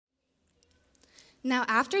Now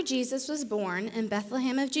after Jesus was born in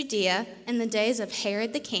Bethlehem of Judea in the days of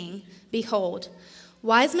Herod the king, behold,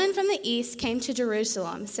 wise men from the east came to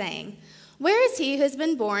Jerusalem, saying, "Where is he who has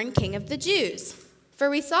been born King of the Jews?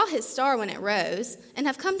 For we saw his star when it rose, and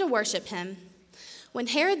have come to worship him." When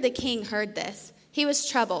Herod the king heard this, he was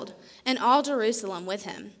troubled, and all Jerusalem with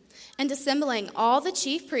him. And assembling all the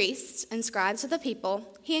chief priests and scribes of the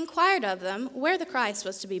people, he inquired of them where the Christ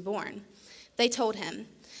was to be born. They told him,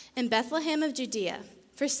 "In Bethlehem of Judea,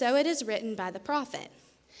 for so it is written by the prophet.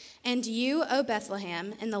 And you, O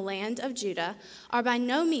Bethlehem, in the land of Judah, are by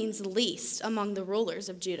no means least among the rulers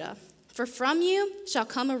of Judah. For from you shall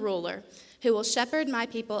come a ruler who will shepherd my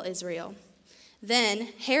people Israel."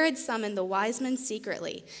 Then Herod summoned the wise men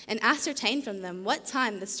secretly and ascertained from them what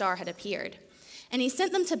time the star had appeared. And he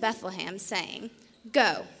sent them to Bethlehem, saying,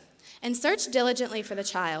 "Go and search diligently for the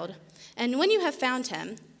child, and when you have found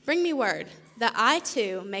him, bring me word, that I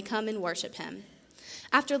too may come and worship him."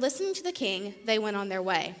 After listening to the king, they went on their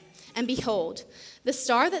way. And behold, the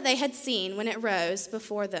star that they had seen when it rose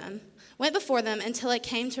went before them until it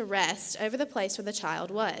came to rest over the place where the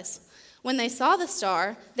child was. When they saw the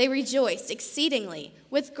star, they rejoiced exceedingly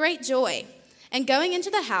with great joy. And going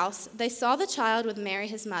into the house, they saw the child with Mary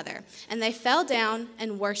his mother, and they fell down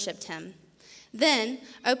and worshipped him. Then,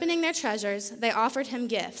 opening their treasures, they offered him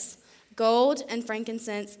gifts, gold and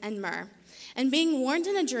frankincense and myrrh. And being warned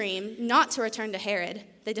in a dream not to return to Herod,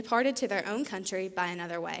 they departed to their own country by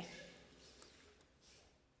another way.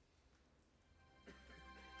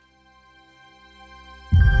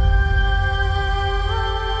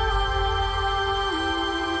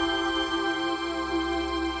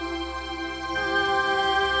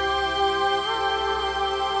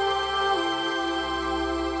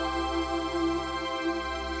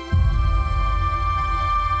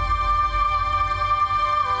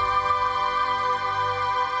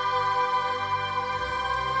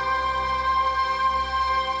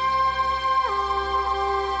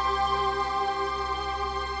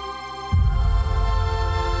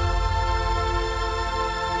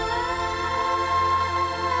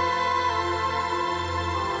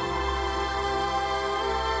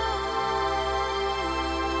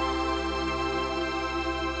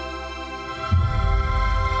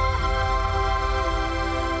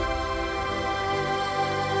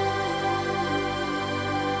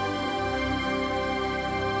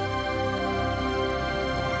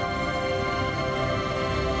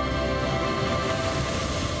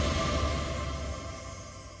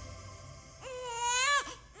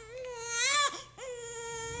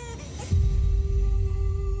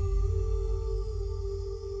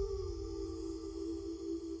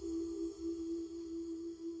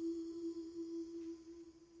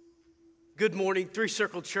 Good morning, Three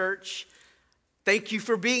Circle Church. Thank you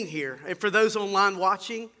for being here. And for those online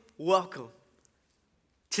watching, welcome.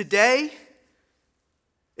 Today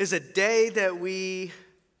is a day that we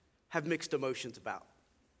have mixed emotions about.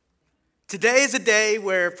 Today is a day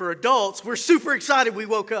where, for adults, we're super excited we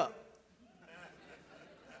woke up.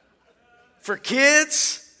 For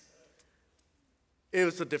kids, it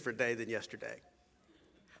was a different day than yesterday.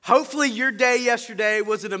 Hopefully your day yesterday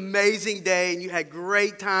was an amazing day and you had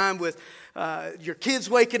great time with your kids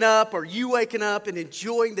waking up or you waking up and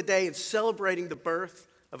enjoying the day and celebrating the birth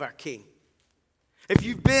of our King. If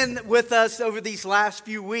you've been with us over these last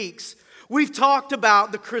few weeks, we've talked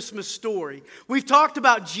about the Christmas story. We've talked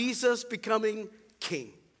about Jesus becoming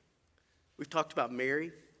King. We've talked about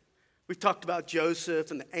Mary. We've talked about Joseph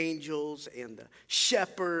and the angels and the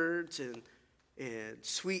shepherds and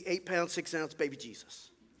sweet 8-pound, 6-ounce baby Jesus.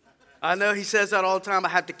 I know he says that all the time. I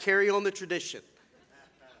have to carry on the tradition.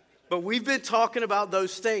 But we've been talking about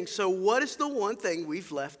those things. So what is the one thing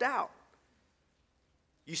we've left out?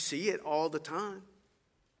 You see it all the time.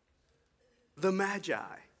 The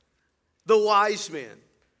Magi, the wise men,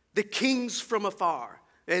 the kings from afar.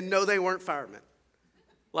 And no, they weren't firemen,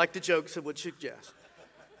 like the jokes would suggest.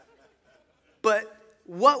 But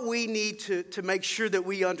what we need to make sure that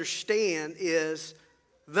we understand is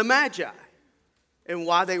the Magi and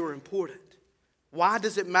why they were important. Why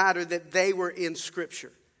does it matter that they were in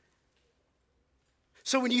Scripture?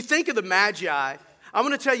 So when you think of the Magi, I'm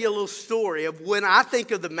going to tell you a little story of when I think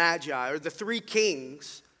of the Magi or the three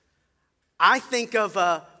kings, I think of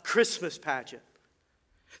a Christmas pageant.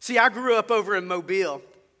 See, I grew up over in Mobile,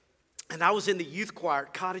 and I was in the youth choir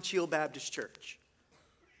at Cottage Hill Baptist Church.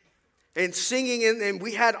 And singing, and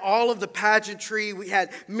we had all of the pageantry. We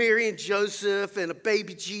had Mary and Joseph and a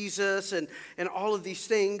baby Jesus and all of these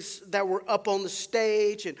things that were up on the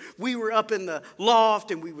stage. And we were up in the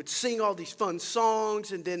loft and we would sing all these fun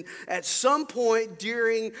songs. And then at some point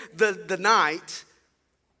during the night,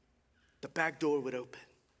 the back door would open.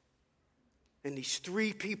 And these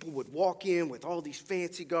three people would walk in with all these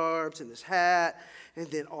fancy garbs and this hat. And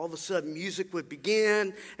then all of a sudden music would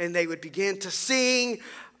begin. And they would begin to sing,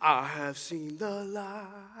 I have seen the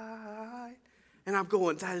light. And I'm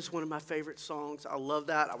going, that is one of my favorite songs. I love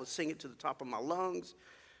that. I would sing it to the top of my lungs.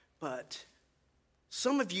 But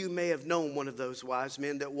some of you may have known one of those wise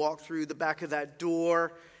men that walked through the back of that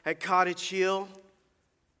door at Cottage Hill.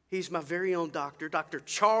 He's my very own doctor, Dr.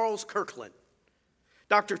 Charles Kirkland.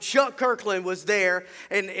 Dr. Chuck Kirkland was there,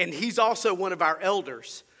 and he's also one of our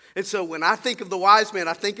elders. And so when I think of the wise man,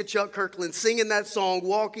 I think of Chuck Kirkland singing that song,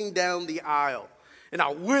 walking down the aisle. And I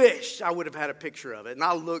wish I would have had a picture of it. And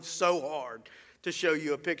I looked so hard to show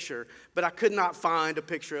you a picture, but I could not find a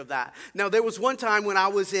picture of that. Now, there was one time when I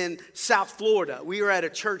was in South Florida. We were at a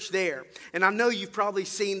church there. And I know you've probably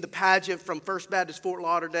seen the pageant from First Baptist Fort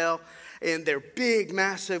Lauderdale and their big,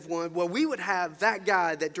 massive one. Well, we would have that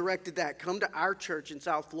guy that directed that come to our church in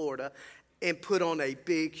South Florida and put on a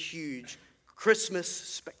big, huge Christmas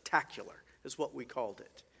spectacular, is what we called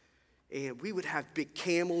it. And we would have big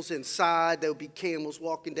camels inside. There would be camels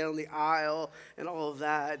walking down the aisle and all of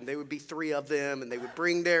that. And there would be three of them. And they would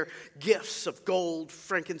bring their gifts of gold,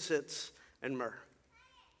 frankincense, and myrrh.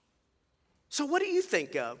 So what do you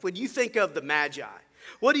think of when you think of the Magi?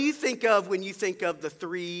 What do you think of when you think of the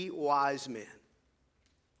three wise men?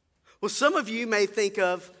 Well, some of you may think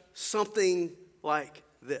of something like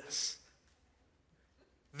this.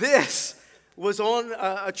 This was on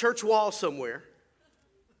a church wall somewhere.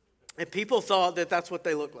 And people thought that that's what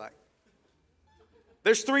they looked like.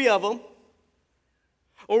 There's three of them.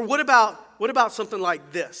 Or what about something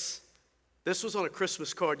like this? This was on a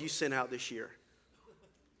Christmas card you sent out this year.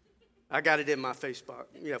 I got it in my Facebook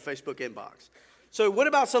inbox. So what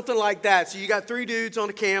about something like that? So you got three dudes on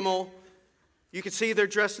a camel. You can see they're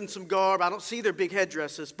dressed in some garb. I don't see their big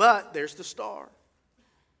headdresses, but there's the star.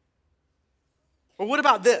 Or what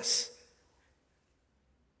about this?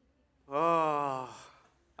 Oh,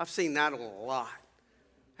 I've seen that one a lot.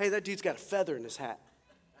 Hey, that dude's got a feather in his hat.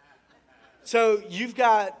 So you've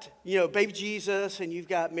got, baby Jesus, and you've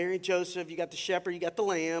got Mary and Joseph, you got the shepherd, you got the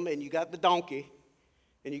lamb, and you got the donkey,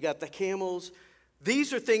 and you got the camels.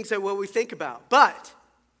 These are things that what we think about. But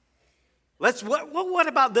what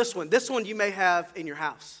about this one? This one you may have in your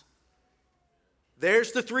house.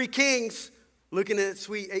 There's the three kings looking at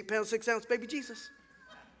sweet 8 pound, 6 ounce baby Jesus.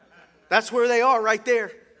 That's where they are right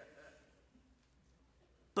there.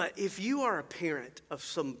 But if you are a parent of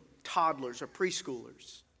some toddlers or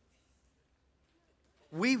preschoolers,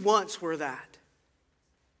 we once were that.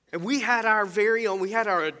 And we had our very own, we had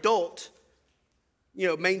our adult,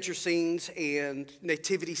 manger scenes and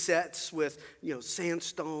nativity sets with,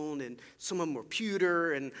 sandstone, and some of them were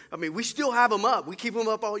pewter. And we still have them up. We keep them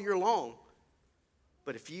up all year long.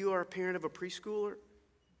 But if you are a parent of a preschooler,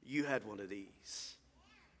 you had one of these.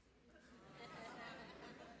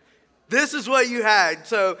 This is what you had.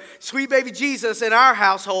 So sweet baby Jesus in our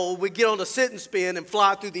household would get on a sit and spin and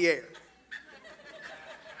fly through the air.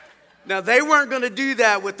 Now, they weren't going to do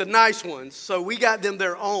that with the nice ones, so we got them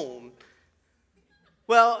their own.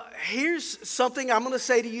 Well, here's something I'm going to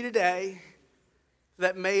say to you today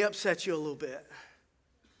that may upset you a little bit.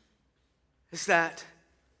 It's that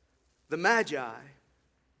the Magi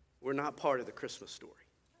were not part of the Christmas story.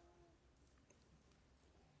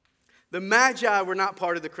 The Magi were not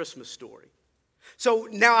part of the Christmas story. So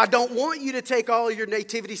now I don't want you to take all your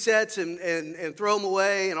nativity sets and throw them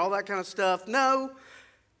away and all that kind of stuff. No.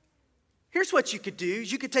 Here's what you could do.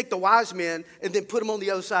 You could take the wise men and then put them on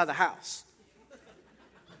the other side of the house.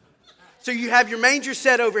 So you have your manger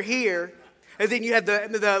set over here, and then you have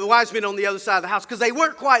the wise men on the other side of the house, because they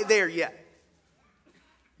weren't quite there yet.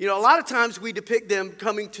 A lot of times we depict them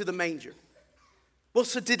coming to the manger. Well,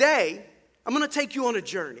 so today, I'm going to take you on a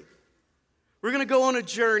journey. We're going to go on a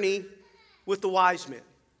journey with the wise men.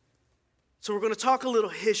 So we're going to talk a little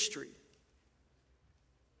history.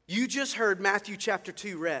 You just heard Matthew chapter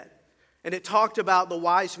 2 read. And it talked about the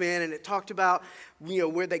wise men, and it talked about,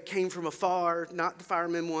 where they came from afar, not the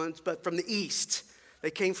firemen ones, but from the east.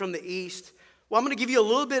 They came from the east. Well, I'm going to give you a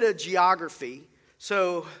little bit of geography.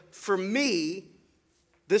 So for me,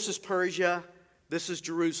 this is Persia, this is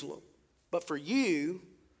Jerusalem. But for you,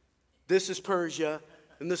 this is Persia,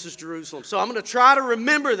 and this is Jerusalem. So I'm going to try to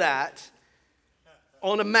remember that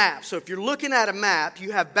on a map. So if you're looking at a map,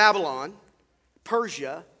 you have Babylon,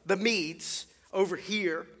 Persia, the Medes over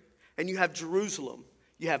here, and you have Jerusalem.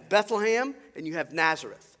 You have Bethlehem, and you have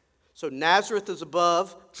Nazareth. So Nazareth is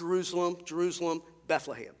above Jerusalem,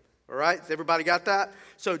 Bethlehem. All right? Everybody got that?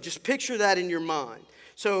 So just picture that in your mind.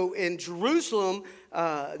 So in Jerusalem,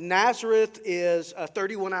 Nazareth is a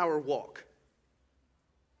 31-hour walk.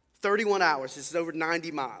 31 hours. This is over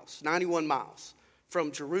 91 miles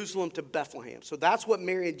from Jerusalem to Bethlehem. So that's what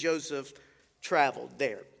Mary and Joseph traveled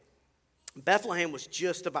there. Bethlehem was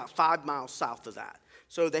just about 5 miles south of that.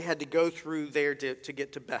 So they had to go through there to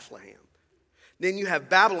get to Bethlehem. Then you have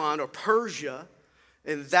Babylon or Persia,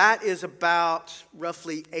 and that is about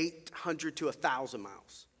roughly 800 to 1,000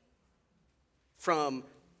 miles from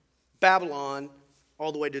Babylon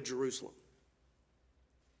all the way to Jerusalem.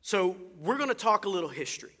 So we're going to talk a little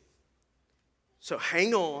history. So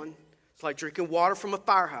hang on. It's like drinking water from a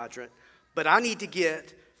fire hydrant. But I need to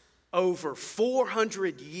get over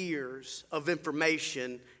 400 years of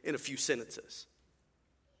information in a few sentences.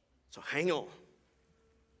 So hang on.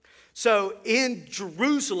 So in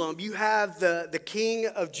Jerusalem, you have the king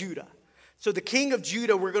of Judah. So the king of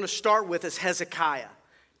Judah we're going to start with is Hezekiah.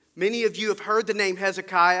 Many of you have heard the name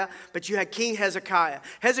Hezekiah, but you had King Hezekiah.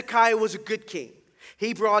 Hezekiah was a good king.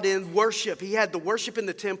 He brought in worship. He had the worship in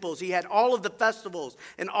the temples. He had all of the festivals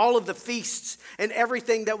and all of the feasts and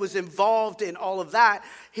everything that was involved in all of that.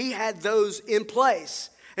 He had those in place.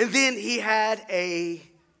 And then he had a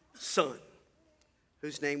son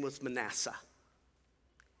whose name was Manasseh.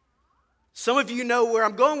 Some of you know where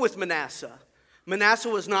I'm going with Manasseh. Manasseh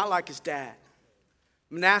was not like his dad.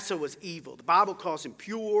 Manasseh was evil. The Bible calls him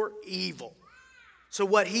pure evil. So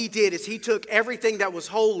what he did is he took everything that was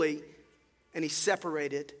holy and he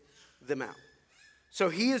separated them out. So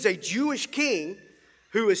he is a Jewish king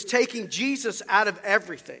who is taking Jesus out of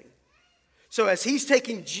everything. So as he's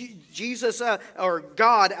taking Jesus or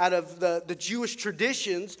God out of the Jewish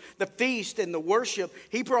traditions, the feast and the worship,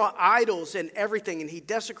 he brought idols and everything, and he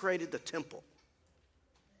desecrated the temple.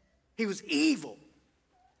 He was evil.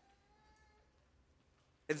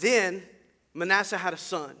 And then Manasseh had a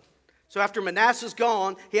son. So after Manasseh's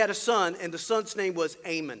gone, he had a son, and the son's name was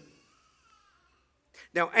Amon.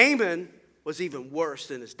 Now, Amon was even worse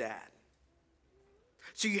than his dad.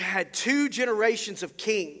 So you had 2 generations of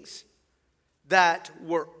kings that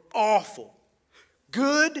were awful.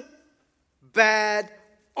 Good, bad,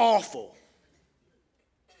 awful.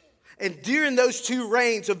 And during those 2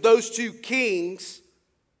 reigns of those 2 kings,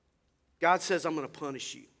 God says, I'm going to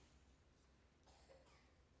punish you.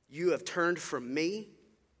 You have turned from me,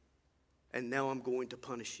 and now I'm going to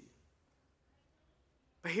punish you.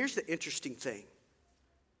 But here's the interesting thing.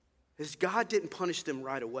 Is God didn't punish them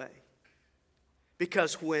right away.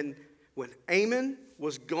 Because when Amon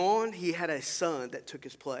was gone, he had a son that took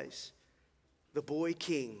his place. The boy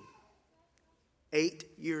king, 8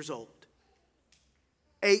 years old.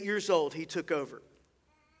 8 years old, he took over.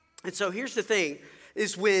 And so here's the thing,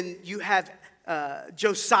 is when you have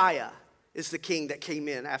Josiah is the king that came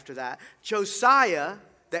in after that. Josiah,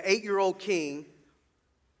 the 8-year-old king,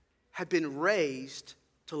 had been raised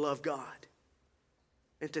to love God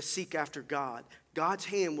and to seek after God. God's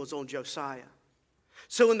hand was on Josiah.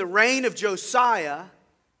 So in the reign of Josiah,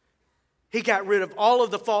 he got rid of all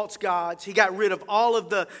of the false gods. He got rid of all of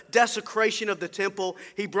the desecration of the temple.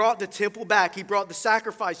 He brought the temple back. He brought the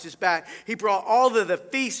sacrifices back. He brought all of the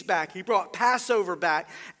feasts back. He brought Passover back.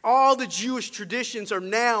 All the Jewish traditions are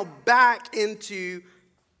now back into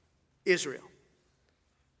Israel.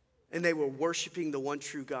 And they were worshiping the one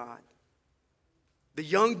true God. The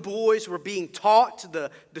young boys were being taught the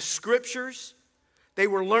scriptures. They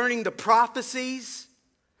were learning the prophecies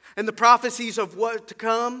and the prophecies of what to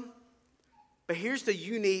come. But here's the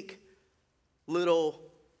unique little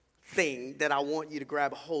thing that I want you to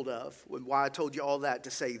grab a hold of, why I told you all that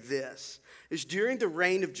to say this, is during the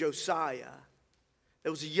reign of Josiah,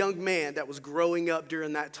 there was a young man that was growing up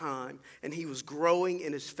during that time, and he was growing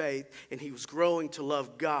in his faith, and he was growing to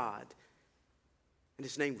love God, and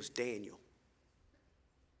his name was Daniel.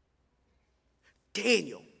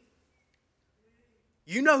 Daniel.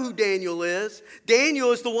 You know who Daniel is.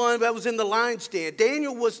 Daniel is the one that was in the lion's den.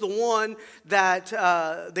 Daniel was the one that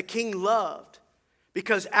the king loved.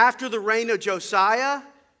 Because after the reign of Josiah,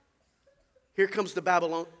 here comes the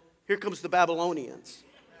Babylonians.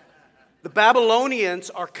 The Babylonians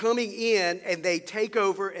are coming in and they take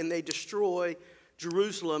over and they destroy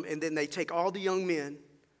Jerusalem, and then they take all the young men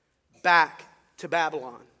back to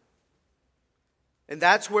Babylon. And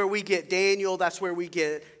that's where we get Daniel. That's where we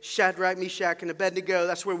get Shadrach, Meshach, and Abednego.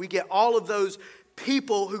 That's where we get all of those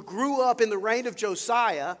people who grew up in the reign of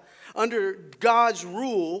Josiah under God's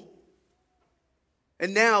rule.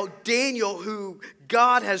 And now Daniel, who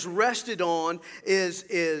God has rested on,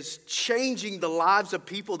 is changing the lives of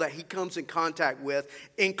people that he comes in contact with,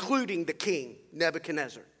 including the king,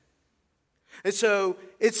 Nebuchadnezzar. And so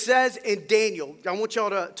it says in Daniel, I want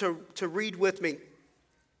y'all to read with me.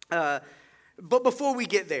 But before we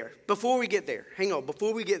get there,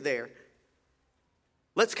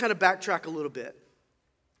 let's kind of backtrack a little bit.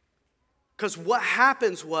 Because what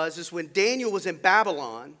happens is when Daniel was in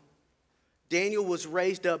Babylon, Daniel was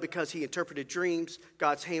raised up because he interpreted dreams.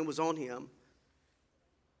 God's hand was on him.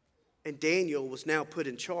 And Daniel was now put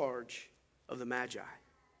in charge of the Magi.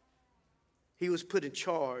 He was put in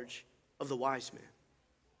charge of the wise men.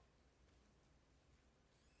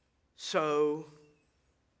 So,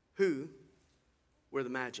 who were the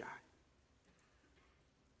Magi?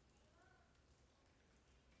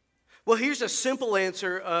 Well, here's a simple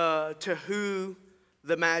answer to who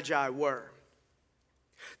the Magi were.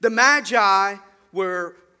 The Magi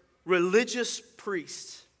were religious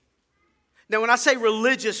priests. Now, when I say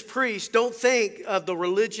religious priests, don't think of the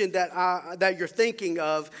religion that you're thinking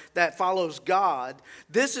of that follows God.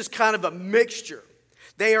 This is kind of a mixture.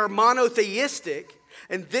 They are monotheistic,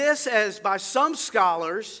 and this, as by some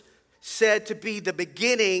scholars, said to be the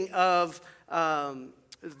beginning of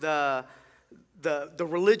the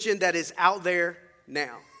religion that is out there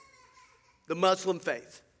now, the Muslim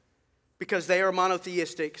faith, because they are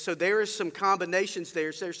monotheistic. So there is some combinations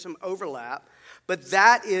there. So there's some overlap, but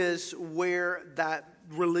that is where that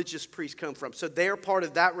religious priests come from. So they are part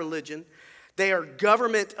of that religion. They are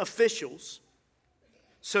government officials.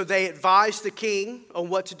 So they advise the king on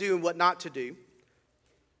what to do and what not to do.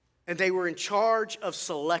 And they were in charge of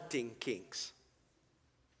selecting kings.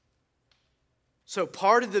 So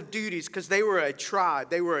part of the duties, because they were a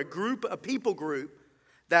tribe, they were a people group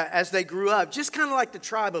that as they grew up, just kind of like the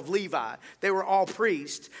tribe of Levi, they were all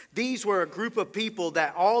priests. These were a group of people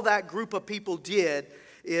that all that group of people did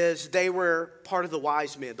is they were part of the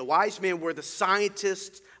wise men. The wise men were the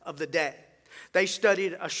scientists of the day. They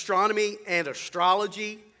studied astronomy and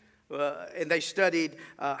astrology, and they studied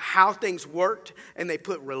how things worked, and they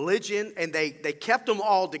put religion, and they kept them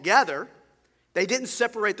all together. They didn't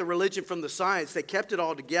separate the religion from the science. They kept it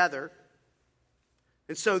all together.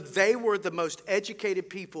 And so they were the most educated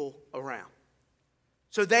people around.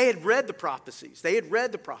 So they had read the prophecies.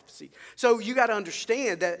 So you got to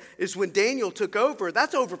understand that is when Daniel took over,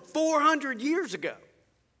 that's over 400 years ago.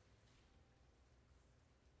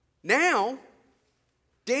 Now,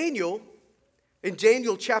 Daniel, in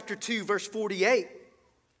Daniel chapter 2, verse 48,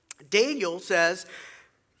 Daniel says,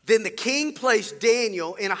 "Then the king placed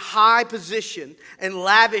Daniel in a high position and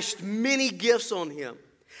lavished many gifts on him.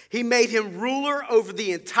 He made him ruler over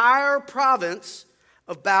the entire province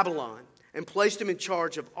of Babylon and placed him in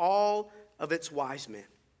charge of all of its wise men."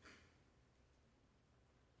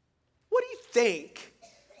 What do you think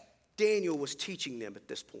Daniel was teaching them at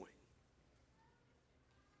this point?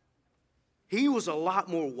 He was a lot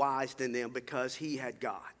more wise than them because he had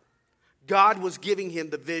God. God was giving him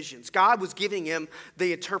the visions. God was giving him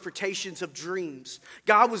the interpretations of dreams.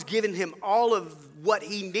 God was giving him all of what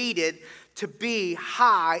he needed to be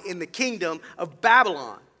high in the kingdom of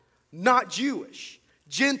Babylon, not Jewish,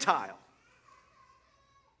 Gentile.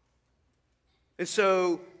 And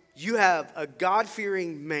so you have a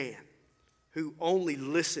God-fearing man who only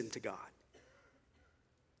listened to God.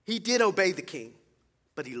 He did obey the king,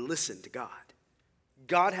 but he listened to God.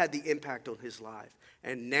 God had the impact on his life,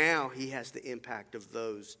 and now he has the impact of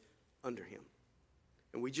those under him.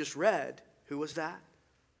 And we just read, who was that?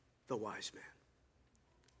 The wise man.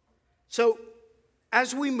 So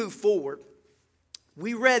as we move forward,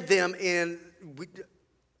 we read them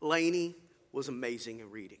Lainey was amazing in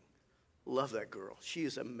reading. Love that girl. She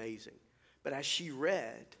is amazing. But as she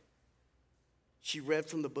read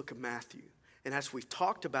from the book of Matthew. And as we've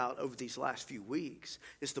talked about over these last few weeks,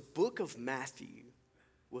 is the book of Matthew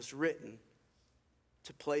was written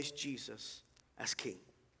to place Jesus as king.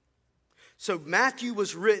 So Matthew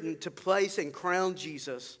was written to place and crown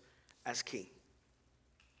Jesus as king.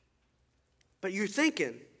 But you're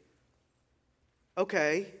thinking,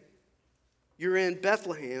 okay, you're in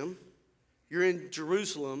Bethlehem, you're in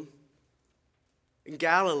Jerusalem, in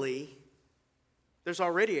Galilee, there's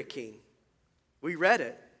already a king. We read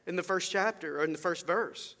it in the first chapter, or in the first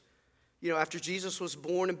verse. You know, after Jesus was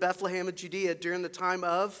born in Bethlehem of Judea during the time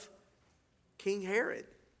of King Herod.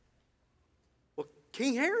 Well,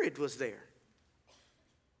 King Herod was there.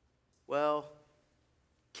 Well,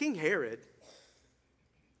 King Herod,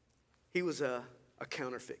 he was a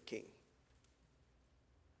counterfeit king.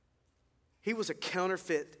 He was a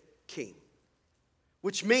counterfeit king,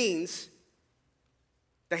 which means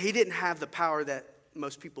that he didn't have the power that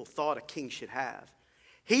most people thought a king should have.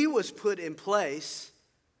 He was put in place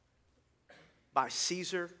by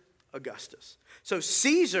Caesar Augustus. So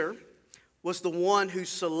Caesar was the one who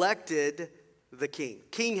selected the king,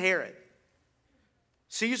 King Herod.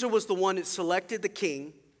 Caesar was the one that selected the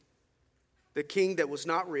king, the king that was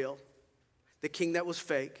not real, the king that was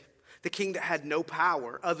fake, the king that had no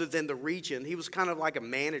power other than the region. He was kind of like a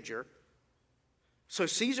manager. So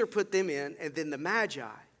Caesar put them in, and then the Magi.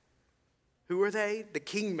 Who are they? The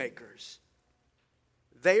kingmakers.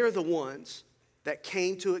 They are the ones that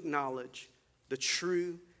came to acknowledge the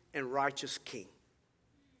true and righteous king.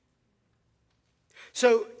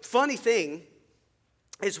 So, funny thing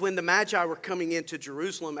is when the Magi were coming into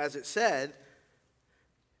Jerusalem, as it said,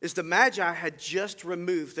 is the Magi had just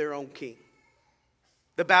removed their own king.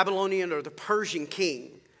 The Babylonian or the Persian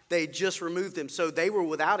king, they had just removed them, so they were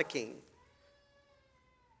without a king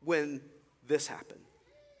when this happened.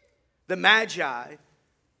 The Magi,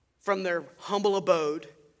 from their humble abode,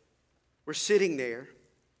 were sitting there.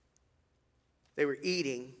 They were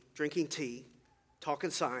eating, drinking tea, talking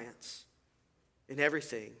science, and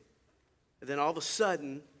everything. And then all of a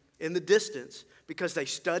sudden, in the distance, because they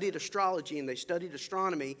studied astrology and they studied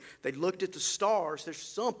astronomy, they looked at the stars, there's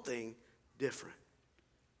something different.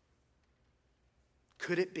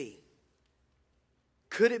 Could it be?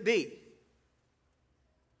 Could it be?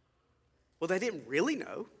 Well, they didn't really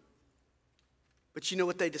know. But you know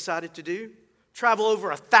what they decided to do? Travel over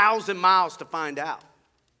 1,000 miles to find out.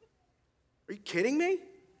 Are you kidding me?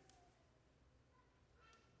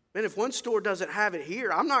 Man, if one store doesn't have it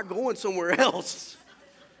here, I'm not going somewhere else.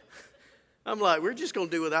 I'm like, we're just going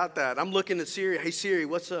to do without that. I'm looking at Siri. Hey, Siri,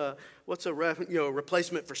 what's a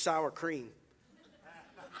replacement for sour cream?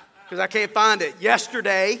 Because I can't find it.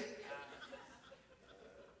 Yesterday.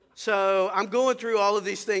 So I'm going through all of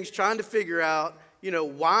these things, trying to figure out,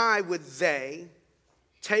 why would they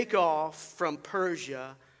take off from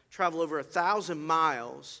Persia, travel over 1,000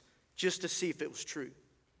 miles just to see if it was true?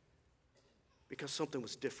 Because something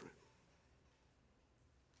was different.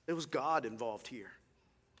 There was God involved here.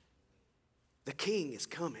 The king is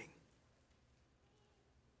coming.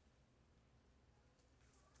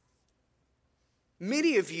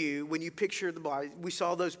 Many of you, when you picture the Bible, we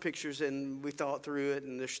saw those pictures and we thought through it,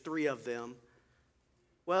 and there's 3 of them.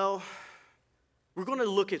 Well, we're going to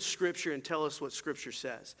look at Scripture and tell us what Scripture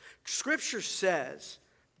says. Scripture says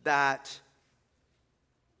that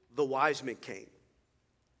the wise men came.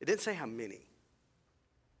 It didn't say how many.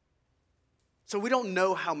 So we don't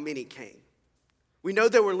know how many came. We know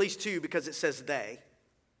there were at least 2 because it says they.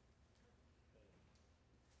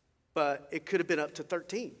 But it could have been up to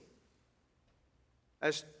 13.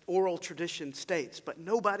 As oral tradition states, but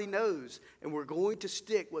nobody knows, and we're going to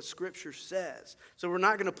stick what Scripture says. So we're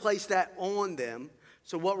not going to place that on them.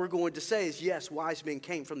 So what we're going to say is, yes, wise men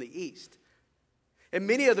came from the east. And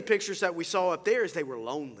many of the pictures that we saw up there is they were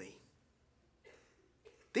lonely.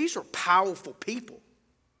 These are powerful people.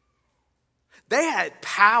 They had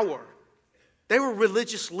power. They were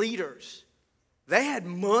religious leaders. They had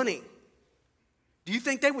money. Do you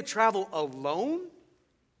think they would travel alone?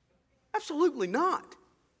 Absolutely not.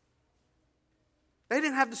 They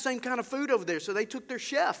didn't have the same kind of food over there, so they took their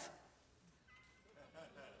chef.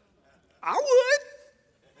 I would.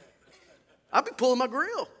 I'd be pulling my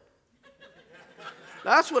grill.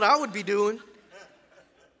 That's what I would be doing.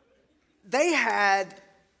 They had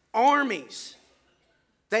armies.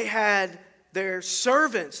 They had their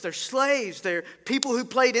servants, their slaves, their people who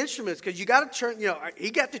played instruments, because you got to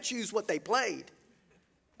he got to choose what they played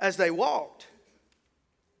as they walked.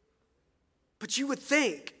 But you would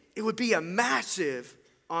think it would be a massive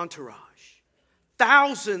entourage.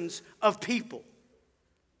 Thousands of people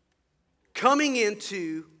coming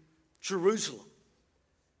into Jerusalem.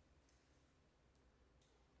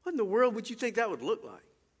 What in the world would you think that would look like?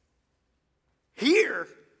 Here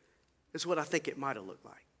is what I think it might have looked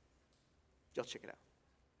like. Y'all check it out.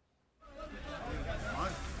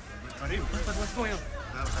 What's going on?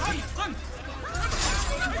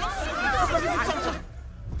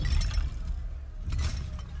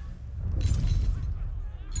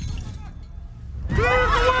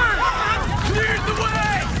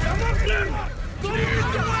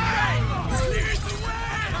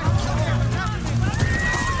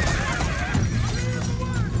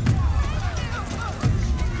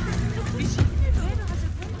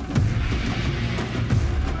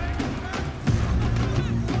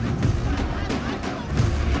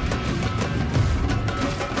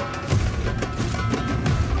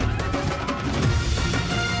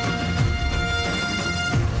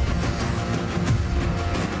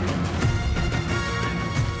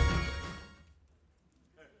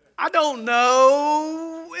 I don't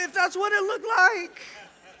know if that's what it looked like.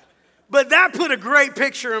 But that put a great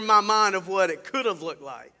picture in my mind of what it could have looked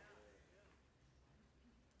like.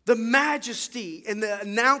 The majesty and the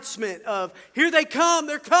announcement of, here they come,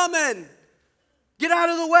 they're coming. Get out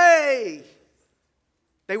of the way.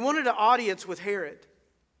 They wanted an audience with Herod.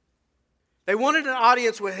 They wanted an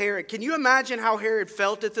audience with Herod. Can you imagine how Herod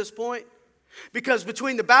felt at this point? Because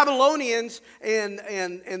between the Babylonians and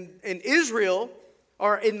Israel,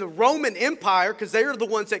 or in the Roman Empire, because they are the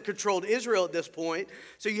ones that controlled Israel at this point.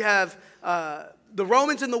 So you have the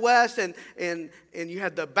Romans in the west, and you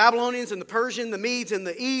had the Babylonians and the Persian, the Medes in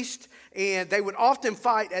the east, and they would often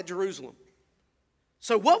fight at Jerusalem.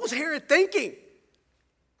 So what was Herod thinking?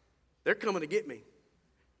 They're coming to get me.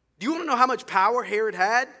 Do you want to know how much power Herod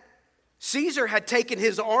had? Caesar had taken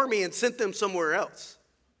his army and sent them somewhere else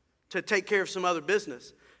to take care of some other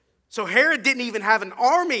business. So Herod didn't even have an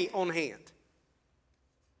army on hand.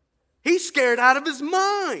 He's scared out of his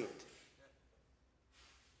mind.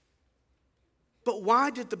 But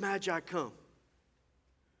why did the Magi come?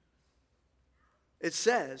 It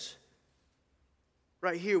says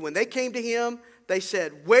right here, when they came to him, they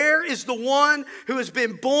said, "Where is the one who has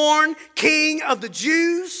been born King of the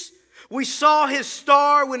Jews? We saw his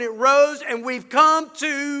star when it rose, and we've come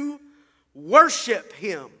to worship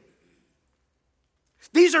him."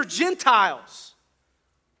 These are Gentiles.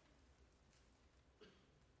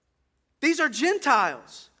 These are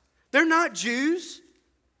Gentiles. They're not Jews.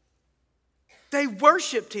 They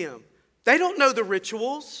worshiped him. They don't know the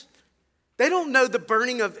rituals. They don't know the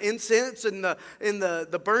burning of incense and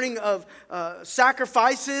the burning of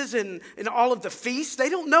sacrifices and all of the feasts. They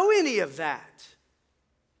don't know any of that.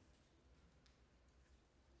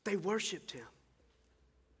 They worshiped him.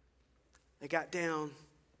 They got down.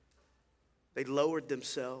 They lowered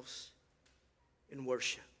themselves in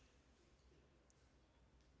worship.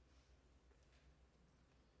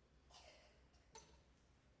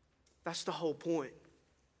 That's the whole point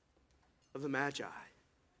of the Magi,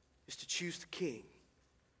 is to choose the King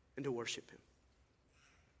and to worship him.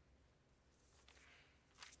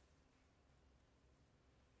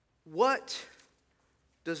 What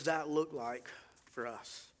does that look like for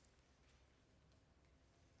us?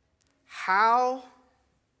 How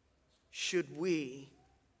should we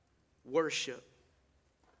worship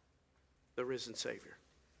the risen Savior?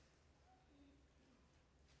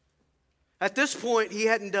 At this point, he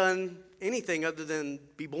hadn't done anything other than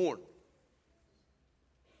be born.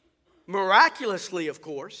 Miraculously, of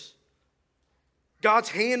course, God's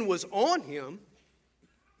hand was on him,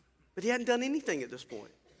 but he hadn't done anything at this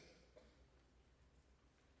point.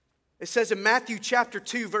 It says in Matthew chapter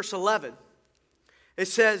 2, verse 11, it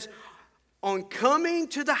says, "On coming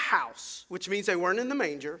to the house," which means they weren't in the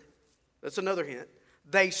manger, that's another hint,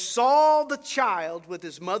 "they saw the child with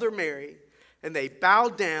his mother Mary, and they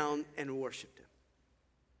bowed down and worshiped him."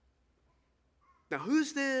 Now,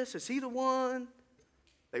 who's this? Is he the one?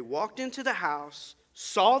 They walked into the house,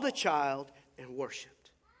 saw the child, and worshiped.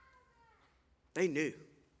 They knew.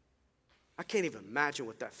 I can't even imagine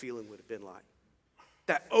what that feeling would have been like.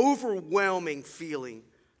 That overwhelming feeling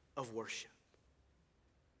of worship.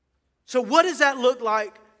 So what does that look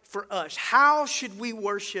like for us? How should we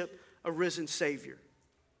worship a risen Savior?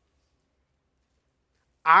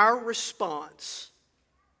 Our response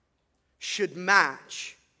should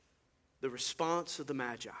match the response of the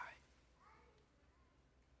Magi.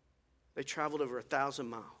 They traveled over 1,000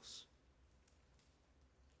 miles.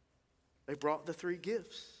 They brought the 3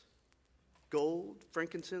 gifts: gold,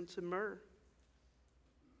 frankincense, and myrrh.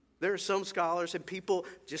 There are some scholars and people,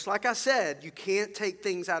 just like I said, you can't take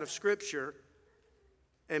things out of Scripture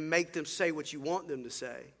and make them say what you want them to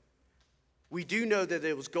say. We do know that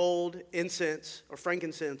it was gold, incense, or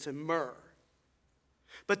frankincense, and myrrh.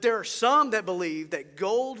 But there are some that believe that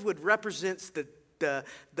gold would represent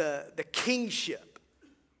the kingship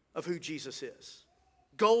of who Jesus is.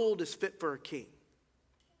 Gold is fit for a king.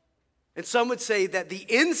 And some would say that the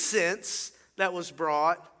incense that was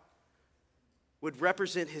brought would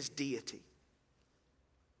represent his deity,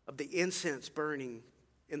 of the incense burning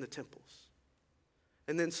in the temples.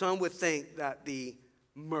 And then some would think that the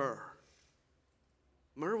myrrh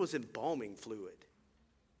was embalming fluid.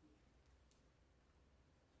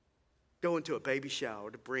 Go into a baby shower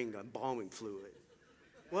to bring embalming fluid.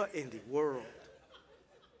 What in the world?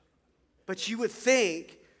 But you would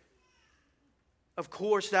think, of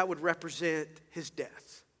course, that would represent his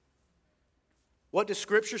death. What does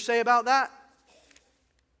Scripture say about that?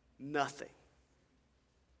 Nothing.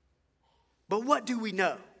 But what do we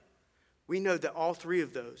know? We know that all 3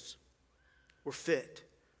 of those were fit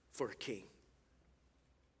for a king.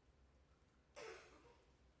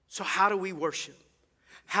 So how do we worship?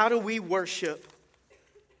 How do we worship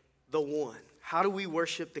the one? How do we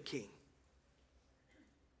worship the King?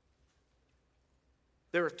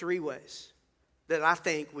 There are 3 ways that I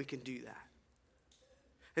think we can do that.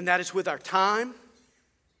 And that is with our time,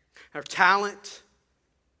 our talent,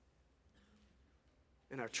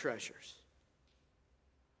 and our treasures.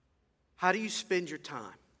 How do you spend your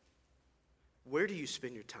time? Where do you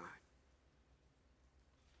spend your time?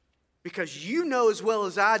 Because you know as well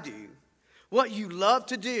as I do what you love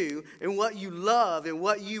to do and what you love and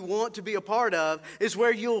what you want to be a part of is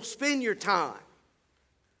where you'll spend your time.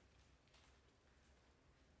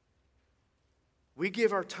 We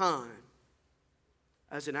give our time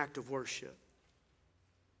as an act of worship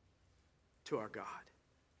to our God.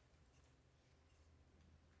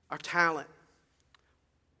 Our talent.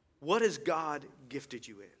 What has God gifted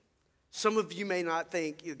you in? Some of you may not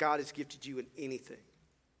think God has gifted you in anything.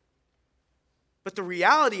 But the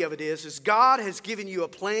reality of it is God has given you a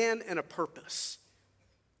plan and a purpose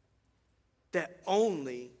that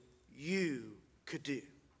only you could do.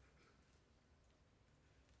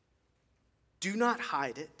 Do not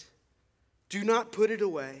hide it. Do not put it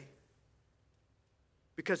away.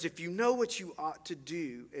 Because if you know what you ought to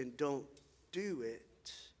do and don't do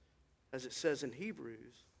it, as it says in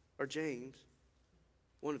Hebrews or James,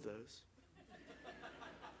 one of those,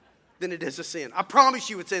 then it is a sin. I promise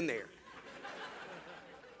you it's in there.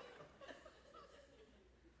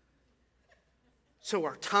 So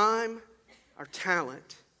our time, our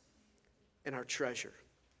talent, and our treasure.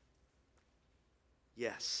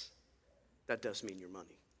 Yes, that does mean your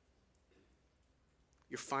money.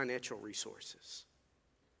 Your financial resources.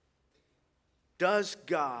 Does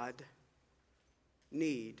God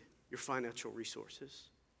need your financial resources?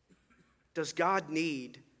 Does God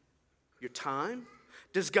need your time?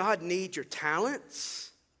 Does God need your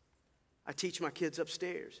talents? I teach my kids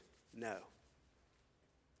upstairs. No.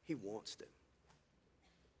 He wants them.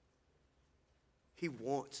 He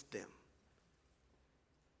wants them.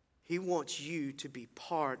 He wants you to be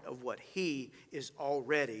part of what He is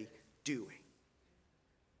already doing.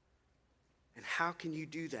 And how can you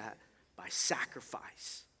do that? By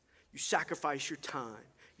sacrifice. You sacrifice your time.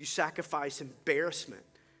 You sacrifice embarrassment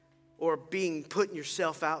or putting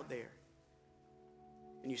yourself out there.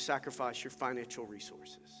 And you sacrifice your financial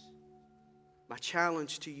resources. My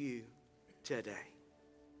challenge to you today,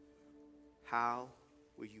 how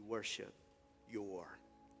will you worship your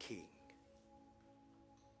King?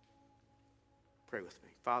 Pray with me.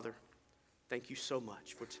 Father, thank you so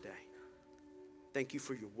much for today. Thank you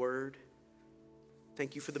for your word.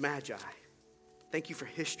 Thank you for the Magi. Thank you for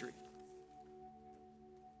history.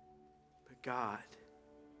 But God,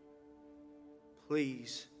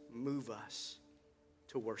 please move us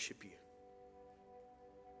to worship you.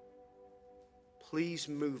 Please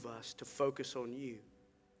move us to focus on you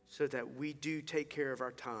so that we do take care of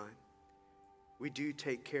our time. We do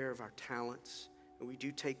take care of our talents. And we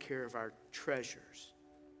do take care of our treasures.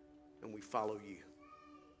 And we follow you.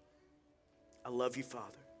 I love you,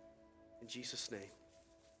 Father. In Jesus' name,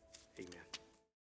 amen.